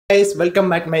Guys, welcome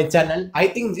back to my channel. I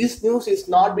think this news is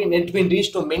not been yet been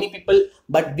reached to many people,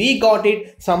 but we got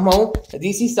it somehow.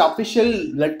 This is the official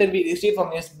letter we received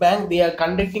from Yes Bank. They are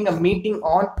conducting a meeting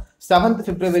on 7th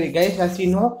February, guys. As you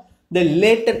know, the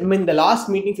last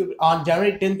meeting on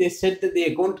January 10th, they said that they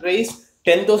are going to raise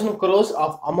 10,000 crores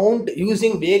of amount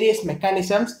using various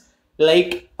mechanisms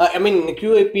like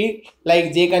QAP,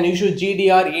 like they can issue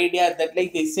GDR, ADR, that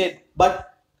like they said, but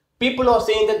people are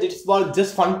saying that this was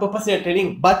just fun purpose they are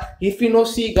trading. But if you know,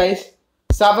 see guys,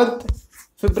 7th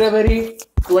February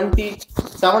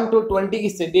 27 to 20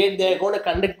 is the date they are going to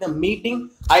conduct the meeting.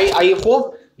 I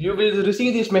hope you will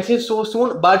receive this message so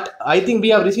soon, but I think we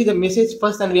have received the message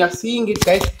first and we are seeing it,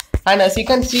 guys. And as you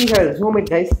can see here, zoom it,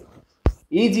 guys.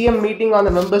 EGM meeting on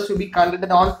the members to be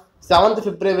conducted on 7th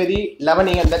February 11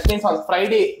 a.m. That means on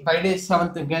Friday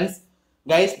 7th,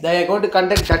 guys, they are going to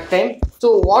conduct that time.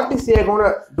 So what is they are going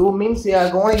to do means they are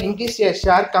going to increase their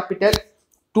share capital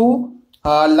to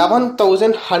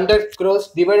 11,100 crores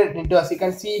divided into, as you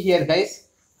can see here, guys,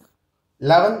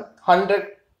 1100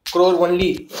 crore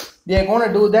only. They are going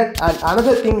to do that. And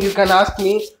another thing you can ask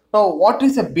me now, what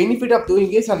is the benefit of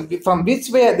doing this and from which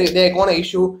way they are going to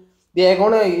issue? They are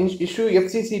going to issue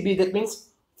FCCB, that means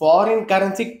foreign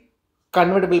currency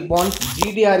convertible bonds.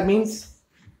 GDR means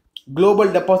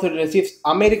global deposit receipts,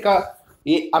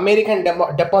 American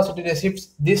deposit receipts.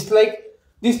 These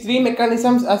three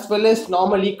mechanisms, as well as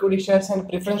normal equity shares and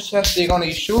preference shares, they're gonna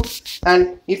issue.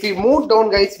 And if we move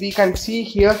down, guys, we can see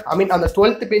here, on the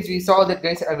 12th page we saw that,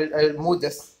 guys. I will move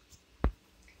this.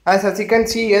 As you can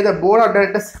see here, the board of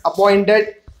directors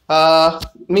appointed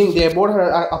the board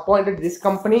appointed this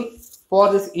company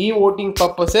for this e-voting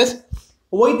purposes.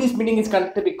 Why this meeting is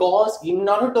conducted? Because in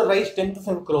order to raise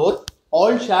 10,000 crores,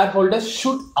 all shareholders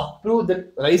should approve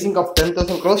the raising of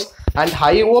 10,000 crores, and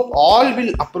I hope all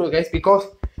will approve, guys, because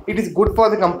it is good for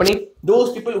the company.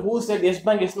 Those people who said Yes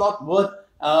Bank is not worth,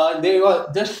 they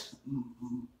were just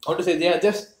they are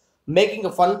just making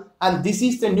a fun, and this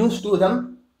is the news to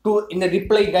them in the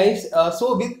reply, guys.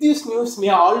 So with this news, we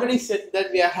have already said that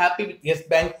we are happy with Yes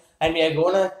Bank and we are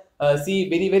gonna see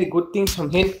very good things from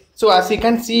him. So as you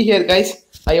can see here, guys,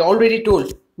 I already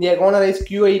told they are gonna raise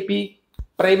QIP,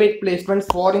 private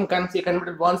placements, foreign currency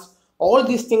converted bonds, all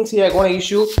these things they are going to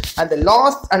issue. And the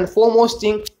last and foremost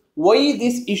thing, why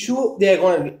this issue they are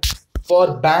going to,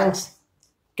 for banks,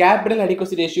 capital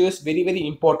adequacy ratio is very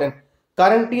important.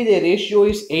 Currently the ratio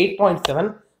is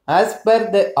 8.7, as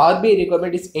per the RBI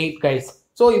requirement is 8, guys.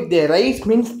 So if they rise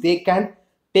means they can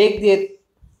take their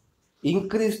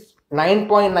increase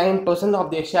 9.9%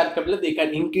 of their share capital, they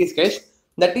can increase, guys.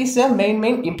 That is a main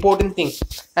important thing.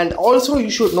 And also you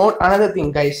should note another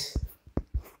thing, guys.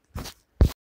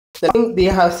 The thing they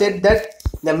have said that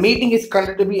the meeting is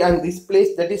conducted to be on this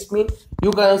place. That is mean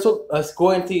you can also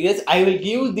go and see this. I will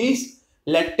give this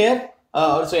letter.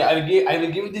 I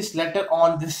will give this letter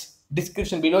on this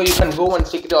description below. You can go and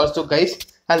check it also, guys.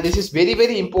 And this is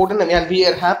very important, and we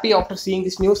are happy after seeing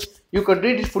this news. You could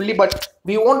read it fully, but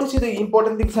we want to see the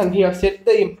important things, and we have said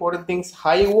the important things.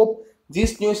 I hope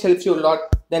this news helps you a lot.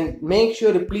 Then make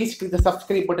sure you please click the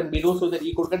subscribe button below so that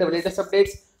you could get the latest updates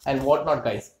and whatnot,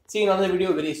 guys. See you in another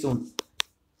video very soon.